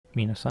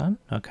Minasan,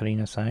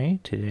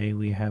 Okarinasai. Today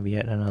we have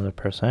yet another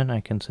person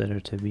I consider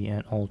to be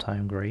an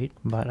all-time great,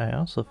 but I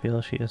also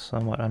feel she is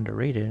somewhat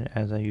underrated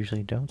as I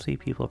usually don't see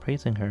people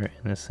praising her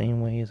in the same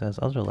ways as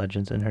other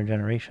legends in her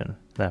generation.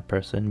 That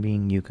person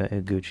being Yuka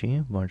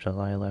Iguchi, born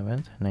July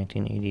 11th,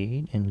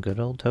 1988 in good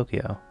old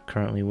Tokyo,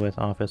 currently with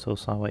Office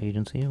Osawa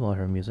Agency while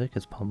her music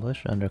is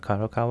published under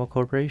Kadokawa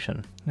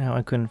Corporation. Now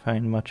I couldn't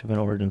find much of an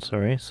origin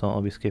story, so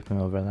I'll be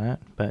skipping over that,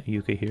 but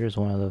Yuka here is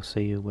one of those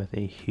seiyuu with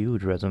a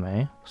huge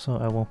resume, so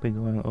I won't be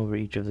going over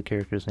each of the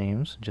characters'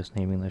 names, just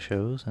naming the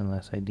shows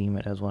unless I deem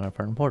it as one of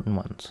her important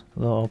ones,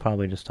 though I'll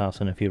probably just toss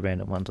in a few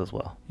random ones as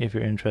well. If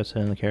you're interested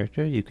in the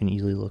character, you can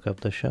easily look up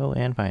the show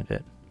and find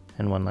it.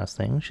 And one last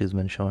thing, she's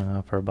been showing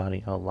off her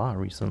body a lot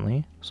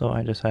recently, so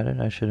I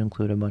decided I should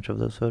include a bunch of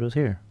those photos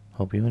here.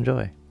 Hope you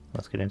enjoy.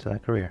 Let's get into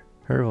that career.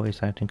 Her voice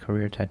acting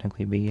career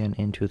technically began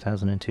in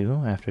 2002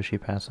 after she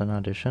passed an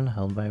audition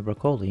held by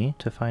Broccoli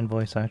to find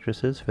voice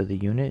actresses for the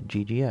unit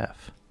GGF,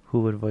 who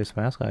would voice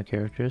mascot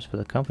characters for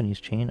the company's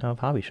chain of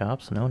hobby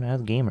shops known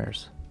as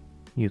Gamers.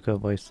 Yuka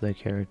voiced the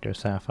character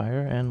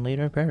Sapphire and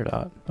later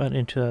Peridot, but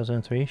in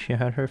 2003 she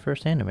had her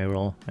first anime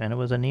role, and it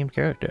was a named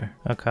character,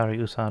 Akari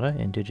Usada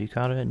in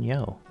Digikata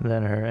Nyo.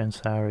 Then her and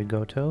Saori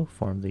Goto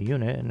formed the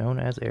unit known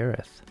as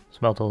Aerith.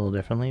 Spelled a little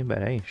differently, but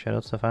hey,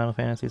 shoutouts to Final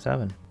Fantasy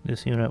VII.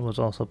 This unit was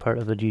also part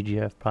of the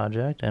GGF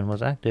project and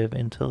was active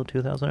until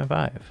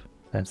 2005.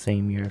 That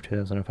same year of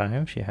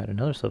 2005, she had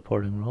another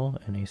supporting role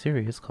in a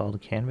series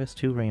called Canvas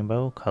to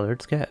Rainbow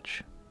Colored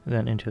Sketch.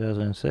 Then in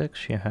 2006,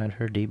 she had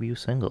her debut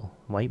single,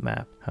 White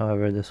Map.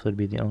 However, this would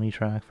be the only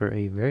track for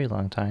a very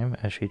long time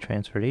as she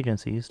transferred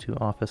agencies to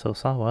Office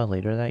Osawa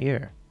later that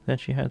year. Then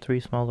she had 3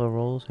 smaller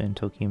roles in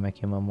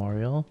Tokimeki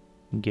Memorial,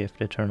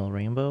 Gift Eternal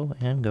Rainbow,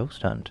 and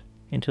Ghost Hunt.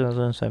 In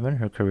 2007,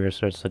 her career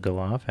starts to go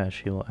off as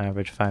she will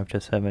average 5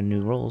 to 7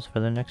 new roles for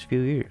the next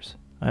few years.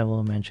 I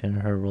will mention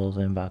her roles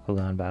in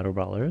Bakugan Battle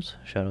Brawlers,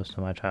 Shadows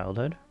to My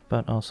Childhood,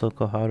 but also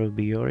Koharu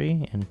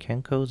Biyori and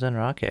Kenko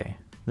Zenrake.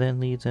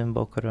 Then leads in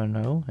Bokuro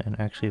no and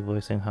actually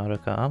voicing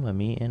Haruka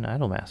Amami in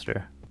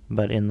Idolmaster,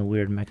 but in the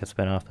weird mecha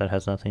spinoff that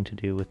has nothing to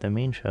do with the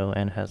main show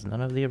and has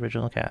none of the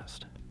original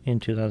cast. In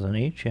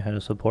 2008, she had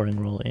a supporting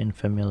role in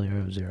Familiar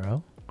of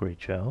Zero,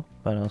 great show,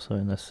 but also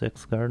in the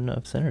 6th Garden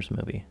of Sinners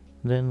movie.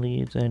 Then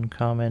leads in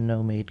Kamen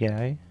no Maid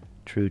Guy,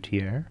 True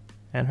Tier,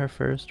 and her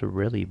first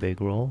really big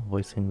role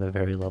voicing the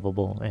very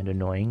lovable and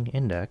annoying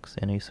Index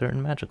in a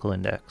certain magical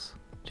index.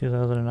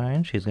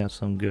 2009, she's got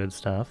some good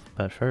stuff,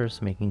 but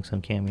first making some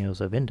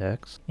cameos of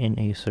Index in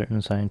a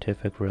certain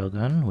scientific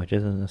railgun, which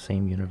is in the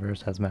same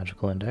universe as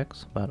Magical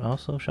Index, but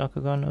also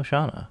Shakugan no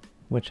Shana,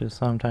 which is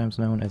sometimes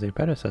known as a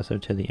predecessor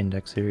to the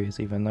Index series,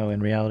 even though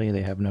in reality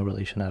they have no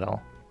relation at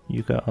all.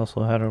 Yuka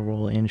also had a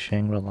role in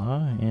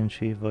Shangri-La, and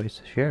she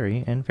voiced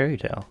Sherry in Fairy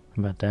Tail.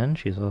 But then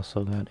she's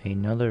also got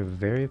another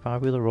very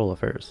popular role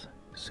of hers,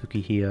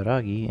 Tsukihi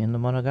Aragi in the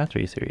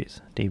Monogatari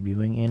series,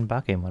 debuting in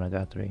Bake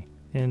Monogatari.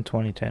 In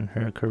 2010,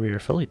 her career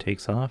fully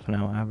takes off,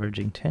 now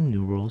averaging 10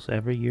 new roles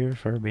every year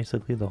for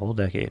basically the whole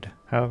decade.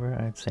 However,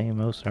 I'd say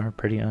most are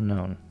pretty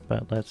unknown,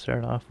 but let's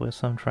start off with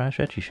some trash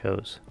ecchi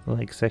shows,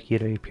 like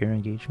Sekirei Pure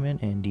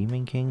Engagement and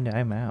Demon King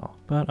Daimao,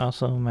 but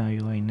also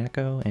Mayue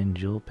Neko and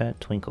Jewel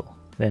Pet Twinkle.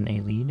 Then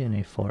a lead in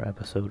a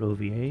 4-episode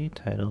OVA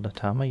titled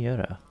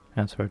Tamayura.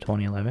 As for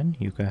 2011,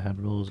 Yuka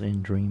had roles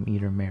in Dream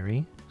Eater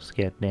Mary,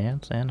 Sket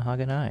Dance, and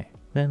Haganai.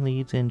 Then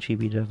leads in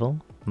Chibi Devil,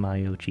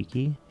 Mayo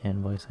Chiki, and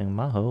voicing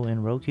Maho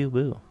in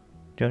Rokyu-Bu.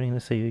 Joining the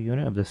seiyuu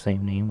unit of the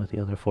same name with the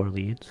other 4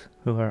 leads,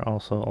 who are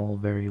also all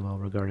very well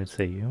regarded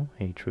seiyuu,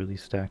 a truly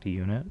stacked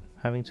unit,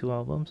 having 2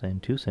 albums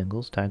and 2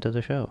 singles tied to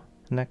the show.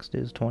 Next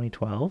is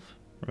 2012.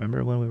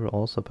 Remember when we were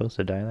all supposed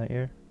to die that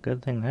year?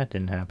 Good thing that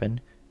didn't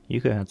happen.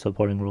 Yuka had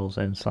supporting roles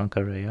in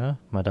Sankareya,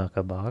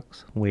 Madaka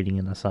Box, Waiting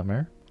in the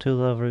Summer, To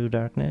Love Ru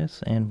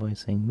Darkness, and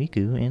voicing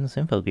Miku in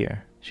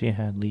Symphogear. She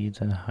had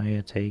leads in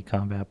Hayate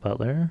Combat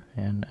Butler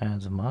and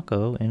as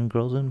Mako in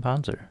Girls in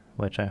Panzer,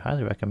 which I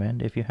highly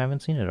recommend if you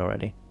haven't seen it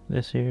already.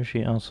 This year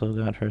she also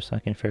got her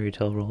second fairy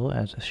tale role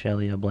as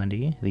Shelia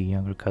Blendy, the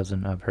younger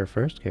cousin of her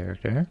first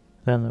character.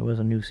 Then there was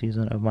a new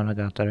season of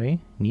Monogatari,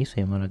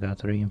 Nisei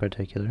Monogatari in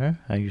particular.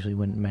 I usually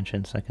wouldn't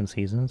mention second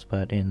seasons,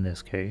 but in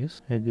this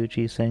case,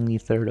 Iguchi sang the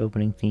 3rd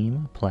opening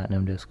theme,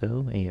 Platinum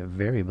Disco, a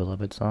very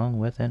beloved song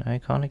with an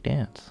iconic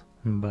dance.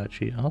 But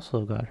she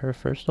also got her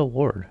first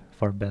award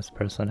for Best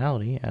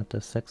Personality at the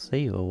 6th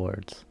Seiyuu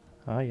Awards.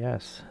 Ah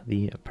yes,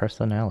 the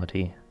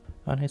personality.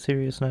 On a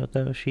serious note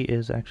though, she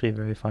is actually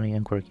very funny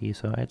and quirky,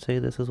 so I'd say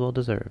this is well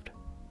deserved.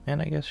 And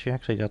I guess she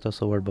actually got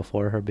this award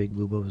before her big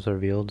booba was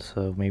revealed,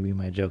 so maybe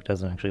my joke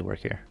doesn't actually work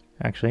here.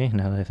 Actually,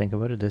 now that I think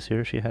about it, this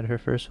year she had her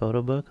first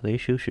photo book, They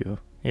Shushu.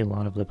 A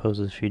lot of the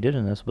poses she did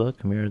in this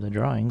book mirror the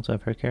drawings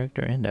of her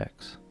character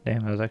Index.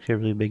 Damn, that was actually a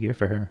really big year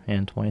for her,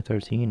 and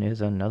 2013 is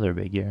another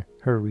big year.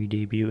 Her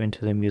re-debut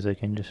into the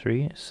music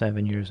industry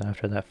 7 years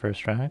after that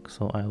first track,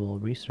 so I will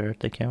restart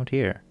the count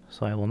here.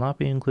 So I will not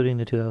be including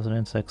the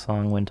 2006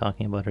 song when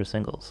talking about her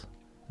singles.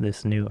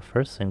 This new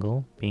first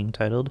single being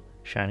titled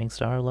Shining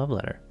Star Love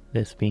Letter,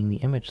 this being the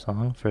image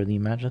song for the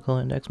Magical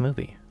Index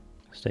movie.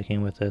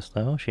 Sticking with this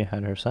though, she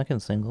had her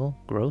second single,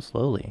 Grow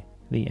Slowly.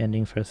 The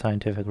ending for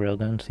Scientific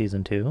Railgun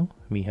Season 2,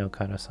 Miho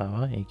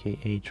Karasawa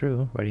aka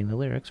True writing the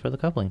lyrics for the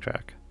coupling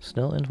track.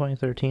 Still in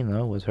 2013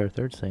 though was her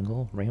third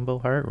single, Rainbow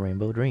Heart,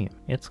 Rainbow Dream.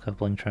 Its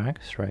coupling track,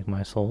 Strike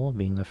My Soul,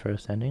 being the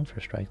first ending for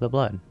Strike the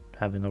Blood,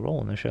 having a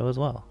role in the show as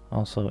well.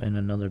 Also in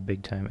another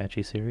big time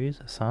ecchi series,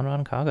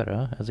 Sanran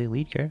Kagura as a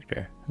lead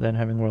character. Then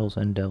having roles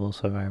in Devil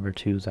Survivor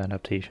 2's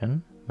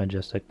adaptation,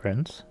 Majestic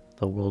Prince,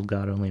 The World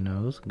God Only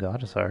Knows,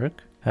 Goddess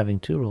Arc, having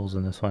two roles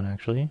in this one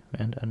actually,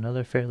 and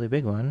another fairly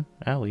big one,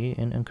 Aoi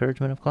in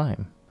Encouragement of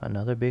Climb.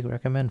 Another big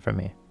recommend from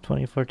me.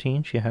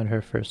 2014 she had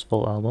her first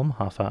full album,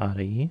 Hafa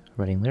Arai,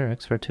 writing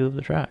lyrics for two of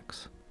the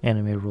tracks.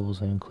 Anime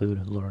roles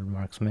include Lord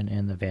Marksman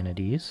and the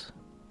Vanities,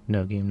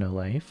 No Game No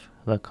Life,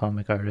 The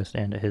Comic Artist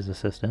and His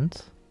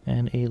Assistants,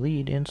 and a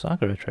lead in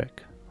Sakura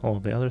Trick. All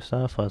the other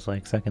stuff was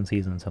like second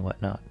seasons and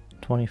whatnot.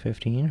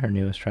 2015, her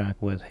newest track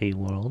was Hey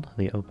World,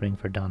 the opening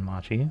for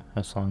Danmachi,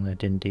 a song that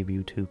didn't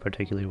debut too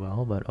particularly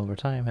well, but over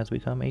time has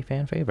become a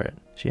fan favorite.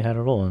 She had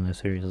a role in this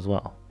series as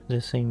well.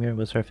 This same year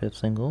was her fifth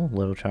single,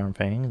 Little Charm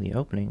Fang, the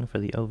opening for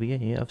the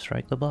OVA of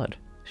Strike the Blood.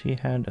 She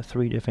had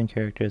three different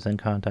characters in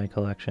Kantai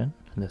Collection,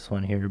 this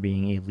one here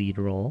being a lead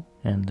role,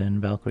 and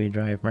then Valkyrie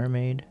Drive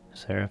Mermaid,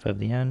 Seraph of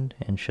the End,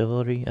 and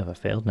Chivalry of a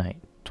Failed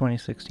Knight.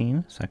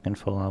 2016, second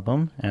full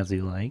album, As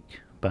You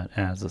Like, but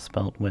as is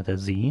spelt with a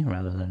Z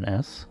rather than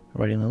S,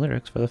 writing the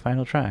lyrics for the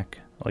final track,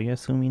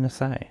 Oyasumi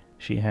Nasai.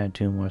 She had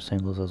two more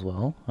singles as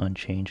well,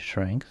 Unchanged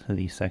Strength,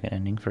 the second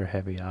ending for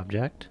Heavy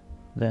Object,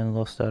 then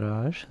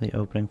L'Ostarage, the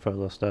opening for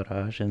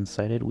L'Ostarage and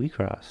Sighted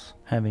Wecross,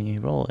 having a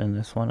role in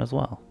this one as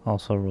well.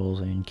 Also roles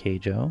in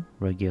Keijo,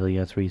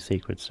 Regalia 3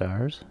 Sacred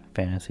Stars,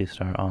 Phantasy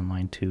Star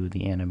Online 2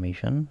 The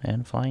Animation,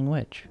 and Flying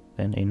Witch.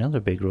 Then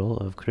another big role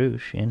of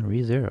Krush in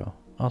ReZero.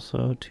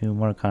 Also two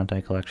more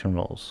Kantai Collection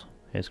roles.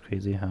 It's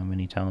crazy how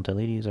many talented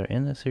ladies are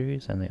in this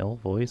series and they all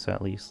voice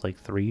at least like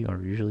three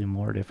or usually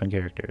more different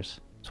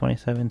characters.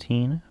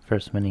 2017,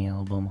 first mini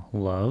album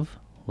Love,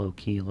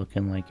 low-key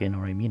looking like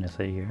Inori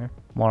Minase here.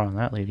 More on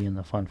that lady in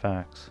the fun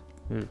facts.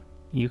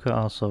 Yuka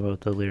also wrote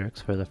the lyrics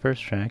for the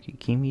first track,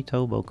 Kimi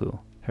to Boku.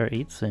 Her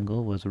eighth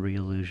single was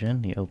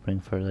Re-Illusion, the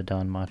opening for the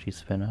Danmachi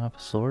spin-off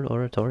Sword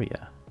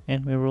Oratoria.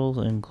 Anime roles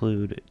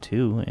include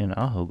two in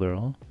Aho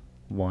Girl,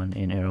 one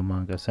in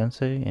Eromanga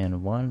Sensei,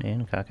 and one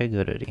in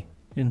Kakegururi.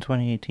 In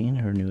 2018,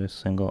 her newest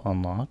single,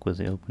 Unlock, was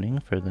the opening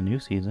for the new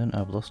season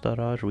of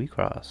L'Ostarage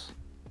Wecross.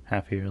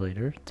 Half a year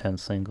later, 10th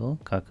single,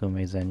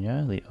 Kakume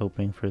Zenya, the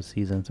opening for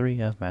season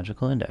 3 of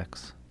Magical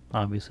Index.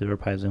 Obviously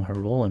reprising her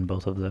role in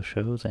both of those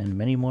shows and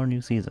many more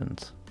new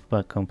seasons.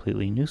 But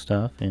completely new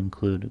stuff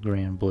include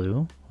Grand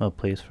Blue, A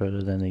Place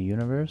Further Than the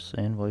Universe,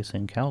 and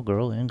voicing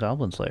Cowgirl in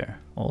Goblin Slayer.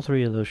 All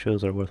three of those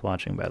shows are worth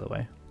watching, by the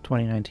way.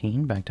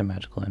 2019, back to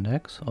Magical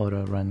Index,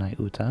 Ora Ranai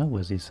Uta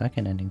was the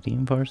second ending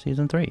theme for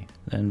Season 3.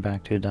 Then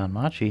back to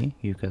Danmachi,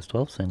 Yuka's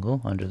 12th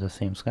single, Under the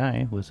Same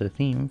Sky, was the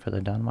theme for the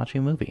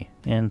Danmachi movie.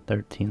 And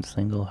 13th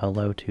single,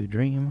 Hello to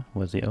Dream,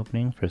 was the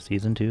opening for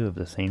Season 2 of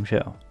the same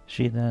show.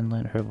 She then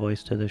lent her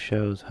voice to the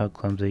shows How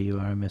Clumsy You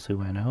Are, Miss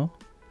Ueno,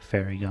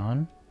 Fairy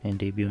Gone, and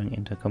debuting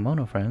into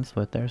Kimono Friends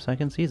with their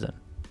second season.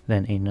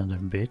 Then another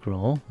big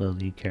role, the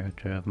lead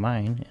character of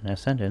Mine in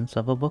Ascendance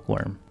of a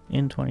Bookworm.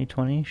 In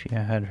 2020, she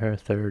had her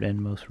third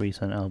and most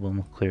recent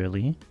album,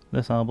 Clearly.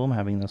 This album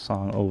having the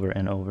song Over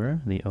and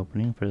Over, the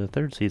opening for the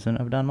third season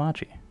of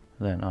Danmachi.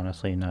 Then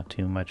honestly not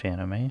too much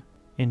anime.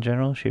 In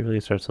general, she really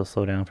starts to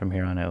slow down from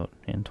here on out.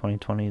 In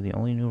 2020, the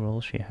only new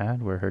roles she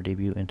had were her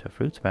debut into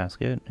Fruits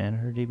Basket and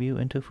her debut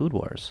into Food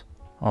Wars.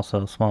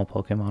 Also, small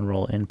Pokemon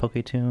role in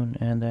Poketoon,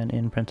 and then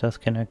in Princess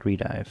Connect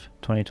Redive.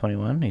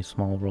 2021, a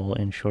small role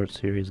in short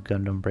series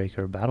Gundam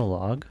Breaker Battle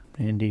Log,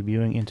 and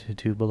debuting into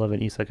two beloved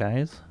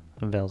isekais,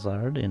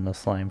 Velzard in The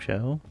Slime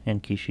Show,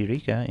 and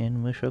Kishirika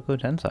in Mushoku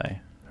Tensei,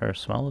 her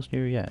smallest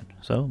year yet.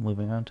 So,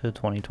 moving on to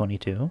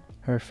 2022,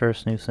 her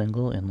first new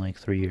single in like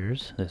 3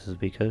 years. This is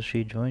because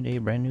she joined a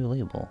brand new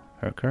label,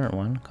 her current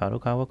one,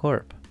 Kadokawa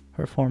Corp.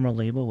 Her former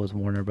label was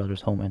Warner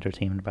Brothers Home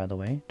Entertainment, by the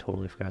way,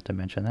 totally forgot to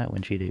mention that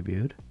when she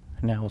debuted.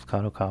 Now with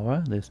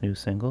Kadokawa, this new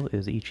single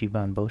is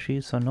Ichiban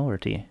Boshi's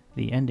Sonority,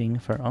 the ending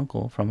for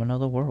Uncle from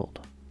Another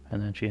World.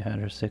 And then she had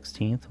her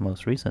 16th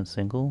most recent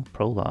single,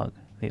 Prologue,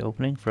 the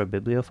opening for a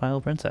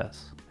Bibliophile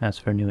Princess. As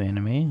for new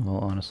anime, well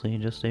honestly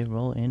just a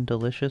role in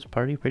Delicious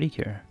Party Pretty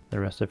Cure. The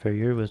rest of her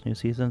year was new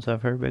seasons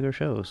of her bigger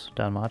shows,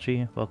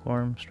 Danmachi,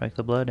 Bookworm, Strike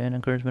the Blood, and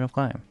Encouragement of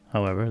Climb.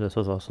 However, this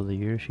was also the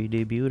year she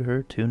debuted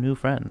her two new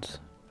friends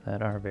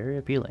that are very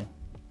appealing.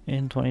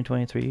 In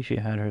 2023, she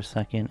had her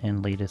second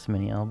and latest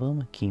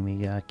mini-album, Kimi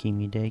ga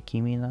Kimi de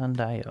Kimi nan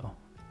Daio.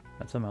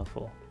 That's a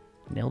mouthful.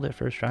 Nailed it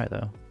first try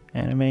though.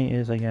 Anime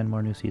is again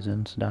more new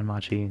seasons,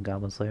 Danmachi,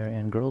 Goblin Slayer,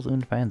 and Girls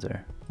und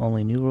Panzer.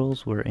 Only new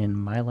roles were in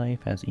My Life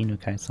as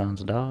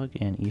Inukai-san's dog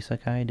and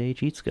Isekai de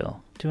Cheat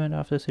Skill. To end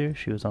off this year,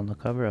 she was on the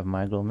cover of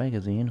My Girl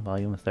Magazine,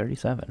 volume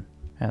 37.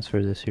 As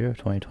for this year of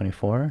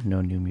 2024,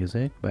 no new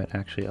music, but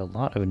actually a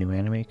lot of new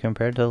anime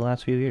compared to the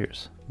last few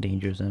years.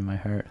 Dangers in My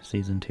Heart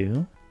Season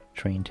 2,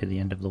 Train to the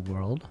End of the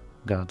World,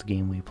 God's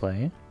Game We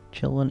Play,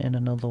 chillin' in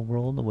another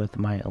world with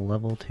my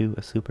level 2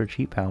 super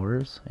cheat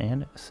powers,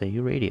 and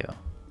Seiyuu Radio.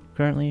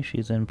 Currently,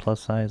 she's in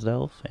Plus Sized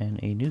Elf and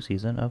a new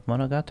season of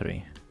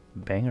Monogatari.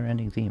 Banger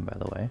ending theme, by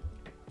the way.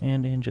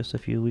 And in just a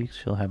few weeks,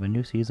 she'll have a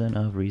new season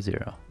of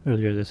ReZero.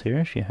 Earlier this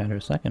year, she had her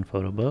second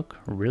photo book,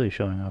 really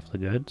showing off the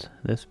goods,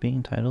 this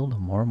being titled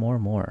More More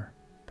More.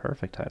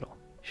 Perfect title.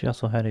 She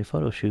also had a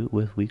photo shoot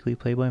with Weekly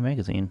Playboy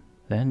magazine.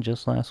 Then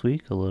just last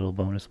week, a little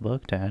bonus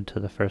book to add to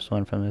the first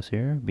one from this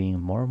year, being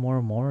More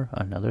More More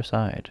Another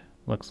Side.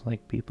 Looks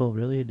like people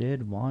really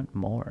did want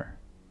more.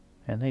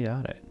 And they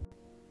got it.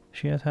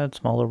 She has had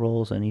smaller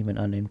roles and even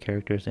unnamed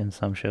characters in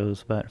some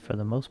shows, but for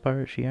the most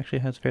part, she actually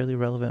has fairly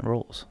relevant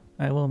roles.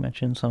 I will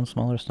mention some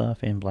smaller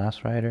stuff in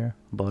Blast Rider,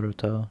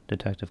 Boruto,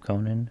 Detective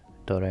Conan,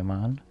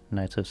 Doraemon,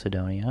 Knights of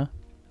Sidonia,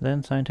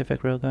 then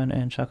Scientific Railgun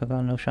and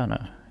Shakugan no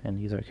Shana, and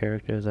these are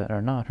characters that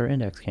are not her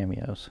index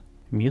cameos.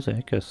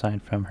 Music,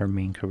 aside from her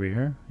main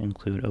career,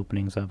 include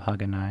openings of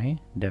Haganai,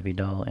 Devi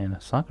Doll,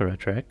 and Sakura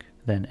Trick,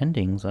 then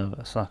endings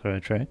of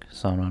Sakura Trick,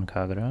 Sanron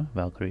Kagura,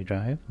 Valkyrie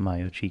Drive,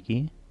 Mayo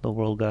Chiki, The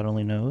World God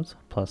Only Knows,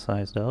 Plus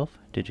Sized Elf,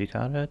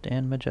 Digikata,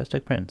 and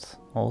Majestic Prince,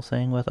 all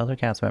sang with other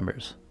cast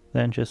members.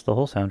 Then just the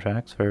whole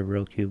soundtracks for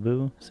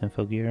Rokubu,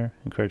 Symphogear,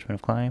 Encouragement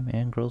of Climb,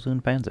 and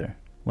Girlzune Panzer.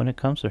 When it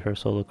comes to her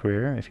solo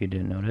career, if you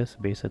didn't notice,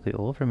 basically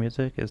all of her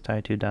music is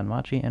tied to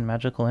Danmachi and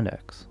Magical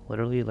Index,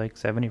 literally like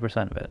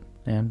 70% of it.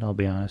 And I'll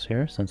be honest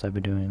here, since I've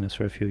been doing this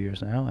for a few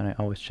years now, and I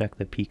always check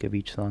the peak of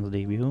each song's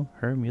debut,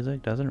 her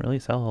music doesn't really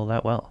sell all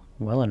that well.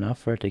 Well enough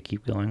for it to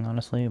keep going,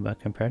 honestly,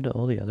 but compared to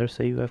all the other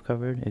Seiyuu I've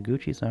covered,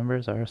 Iguchi's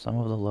numbers are some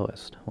of the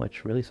lowest,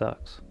 which really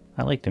sucks.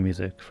 I like the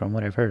music, from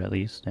what I've heard at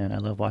least, and I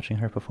love watching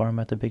her perform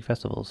at the big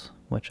festivals,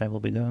 which I will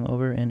be going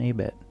over in a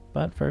bit.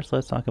 But first,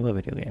 let's talk about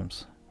video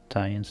games.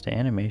 Tie-ins to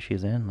anime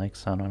she's in, like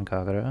Sanron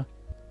Kagura,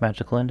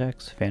 Magical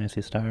Index,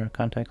 Phantasy Star,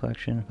 Contact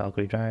Collection,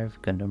 Valkyrie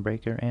Drive, Gundam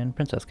Breaker, and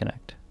Princess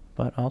Connect.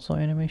 But also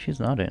anime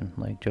she's not in,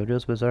 like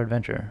JoJo's Bizarre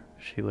Adventure.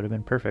 She would have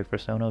been perfect for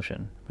Stone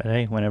Ocean. But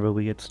hey, whenever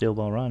we get Steel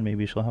Ball Run,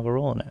 maybe she'll have a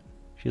role in it.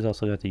 She's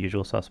also got the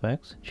usual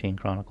suspects, Chain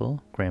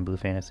Chronicle, Grand Blue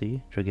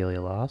Fantasy,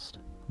 Dragalia Lost,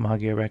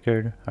 Magia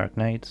Record, Arc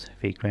Knights,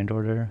 Fate Grand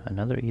Order,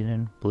 Another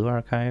Eden, Blue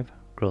Archive,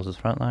 Girls'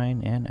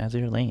 Frontline, and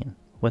Azir Lane.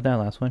 With that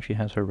last one, she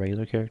has her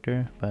regular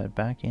character, but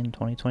back in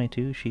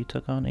 2022, she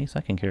took on a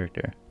second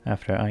character,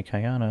 after Ai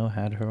Kayano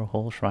had her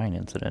whole shrine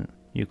incident.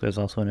 Yuka is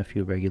also in a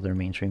few regular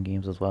mainstream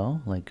games as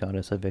well, like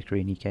Goddess of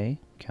Victory Nikkei,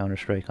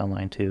 Counter-Strike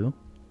Online 2,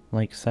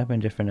 like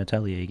 7 different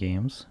Atelier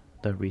games,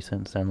 the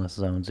recent Zenless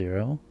Zone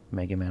Zero,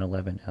 Mega Man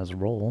 11 as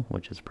Roll,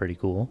 which is pretty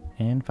cool,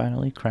 and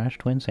finally Crash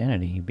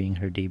Twinsanity being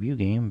her debut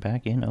game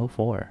back in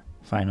 04.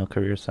 Final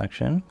career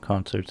section,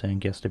 concerts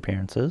and guest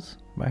appearances.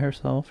 By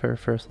herself, her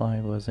first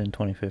live was in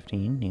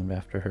 2015, named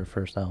after her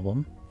first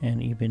album,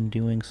 and even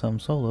doing some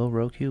solo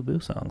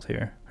Rokubu songs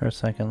here. Her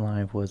second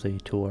live was a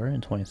tour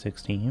in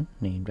 2016,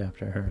 named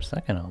after her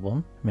second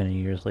album. Many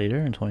years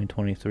later, in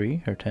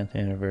 2023, her 10th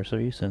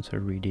anniversary since her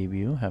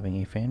re-debut,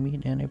 having a fan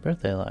meet and a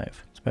birthday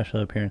live.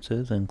 Special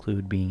appearances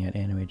include being at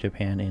Anime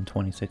Japan in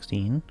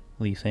 2016,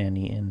 Lisa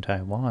Annie in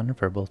Taiwan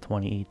for both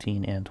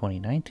 2018 and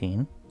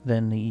 2019,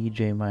 then the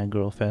EJ My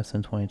Girl Fest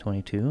in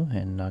 2022,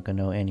 and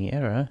Nagano Annie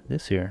Era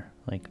this year,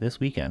 like this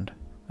weekend.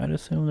 I'd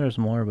assume there's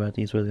more, but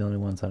these were the only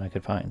ones that I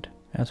could find.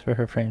 As for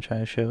her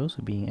franchise shows,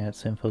 being at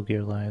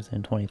Symphogear Lives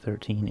in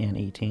 2013 and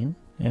 18,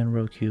 and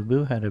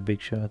Rokubu had a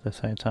big show at the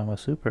Saitama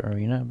Super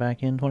Arena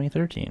back in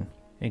 2013.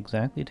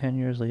 Exactly 10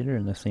 years later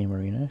in the same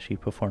arena, she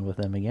performed with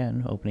them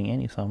again, opening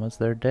Anisama's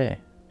third day.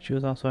 She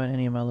was also at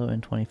Animello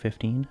in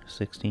 2015,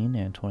 16,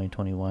 and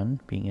 2021,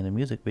 being in the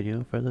music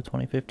video for the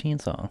 2015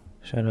 song.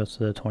 Shoutouts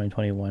to the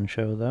 2021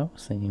 show though,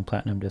 singing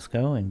Platinum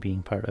Disco and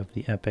being part of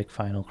the epic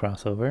final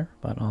crossover,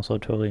 but also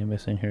totally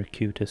missing her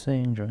cue to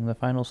sing during the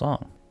final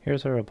song.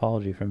 Here's her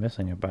apology for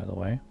missing it, by the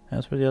way.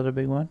 As for the other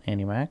big one,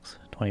 Animax,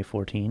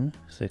 2014,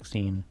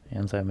 16,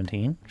 and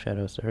 17.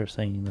 Shoutouts to her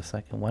singing the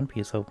second One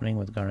Piece opening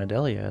with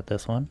Garnadelia at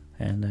this one,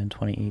 and then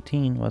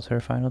 2018 was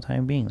her final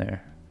time being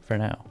there, for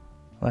now.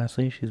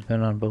 Lastly, she's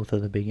been on both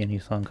of the big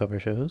Anisong cover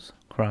shows,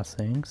 Cross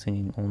Sing,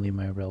 singing Only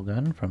My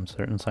Railgun from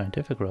Certain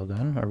Scientific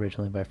Railgun,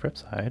 originally by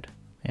Flipside,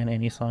 and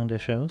Anisong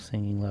Desho,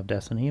 singing Love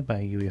Destiny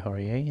by Yui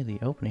Horie, the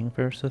opening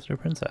for Sister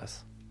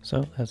Princess.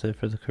 So that's it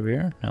for the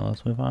career. Now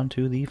let's move on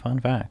to the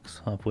fun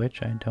facts, of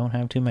which I don't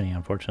have too many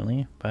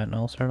unfortunately, but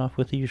I'll start off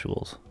with the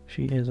usuals.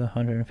 She is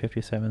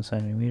 157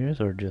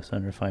 centimeters or just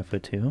under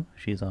 5'2".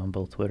 She's on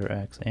both Twitter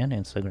X and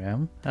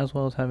Instagram, as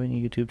well as having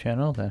a YouTube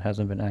channel that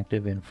hasn't been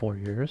active in 4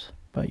 years,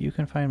 but you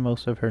can find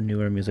most of her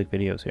newer music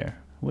videos here.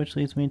 Which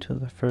leads me to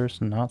the first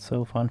not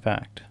so fun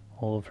fact.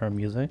 All of her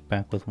music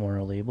back with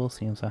Warner label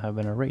seems to have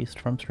been erased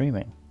from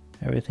streaming.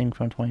 Everything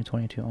from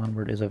 2022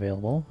 onward is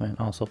available, and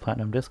also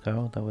Platinum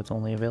Disco, though it's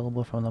only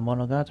available from the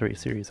Monogatari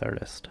series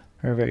artist.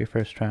 Her very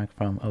first track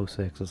from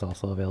 06 is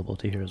also available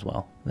to hear as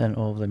well. Then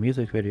all of the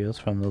music videos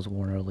from those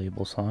Warner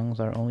label songs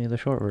are only the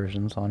short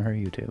versions on her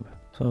YouTube.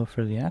 So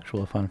for the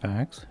actual fun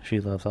facts, she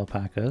loves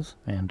alpacas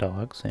and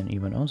dogs and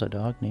even owns a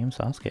dog named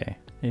Sasuke.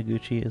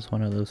 Iguchi is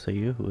one of those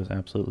Seiyuu who is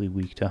absolutely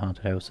weak to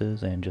haunted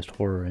houses and just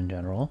horror in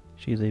general.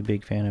 She's a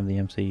big fan of the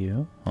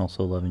MCU,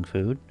 also loving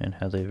food, and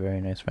has a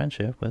very nice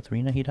friendship with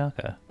Rina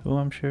Hidaka, who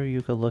I'm sure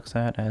Yuka looks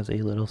at as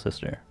a little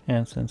sister.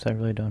 And since I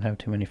really don't have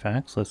too many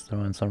facts, let's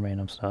throw in some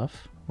random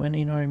stuff. When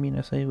Inori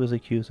Minase was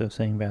accused of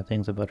saying bad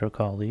things about her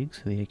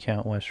colleagues, the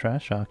account was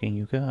trash-talking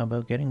Yuka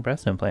about getting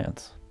breast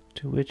implants.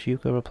 To which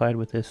Yuka replied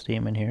with this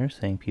statement here,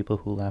 saying people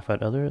who laugh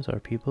at others are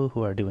people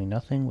who are doing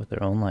nothing with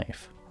their own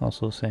life.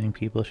 Also saying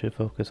people should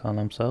focus on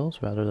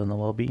themselves rather than the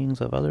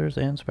well-beings of others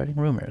and spreading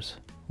rumors.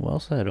 Well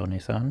said,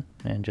 One-san.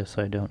 And just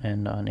so I don't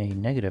end on a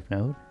negative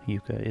note,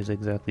 Yuka is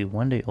exactly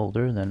 1 day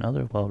older than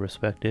other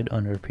well-respected,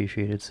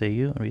 underappreciated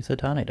Seiyuu Risa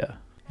Taneda.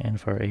 And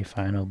for a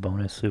final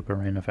bonus super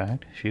random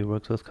fact, she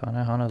works with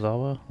Kana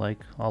Hanazawa, like,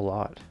 a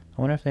lot.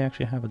 I wonder if they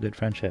actually have a good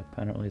friendship.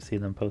 I don't really see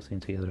them posting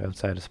together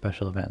outside of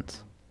special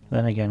events.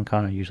 Then again,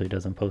 Kana usually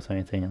doesn't post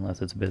anything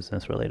unless it's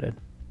business related.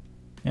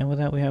 And with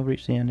that, we have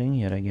reached the ending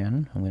yet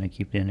again. I'm going to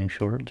keep the ending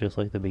short, just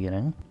like the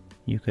beginning.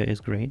 Yuka is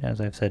great,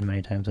 as I've said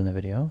many times in the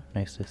video.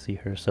 Nice to see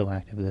her so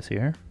active this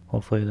year.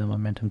 Hopefully the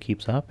momentum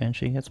keeps up and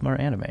she gets more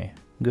anime.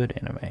 Good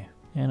anime.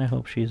 And I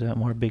hope she's at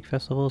more big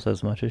festivals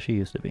as much as she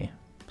used to be.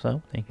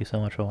 So, thank you so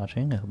much for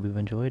watching. I hope you've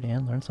enjoyed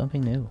and learned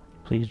something new.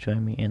 Please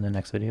join me in the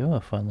next video,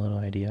 a fun little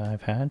idea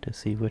I've had to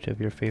see which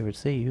of your favorite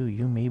Seiyuu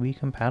you may be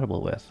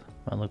compatible with.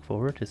 I look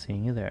forward to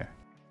seeing you there.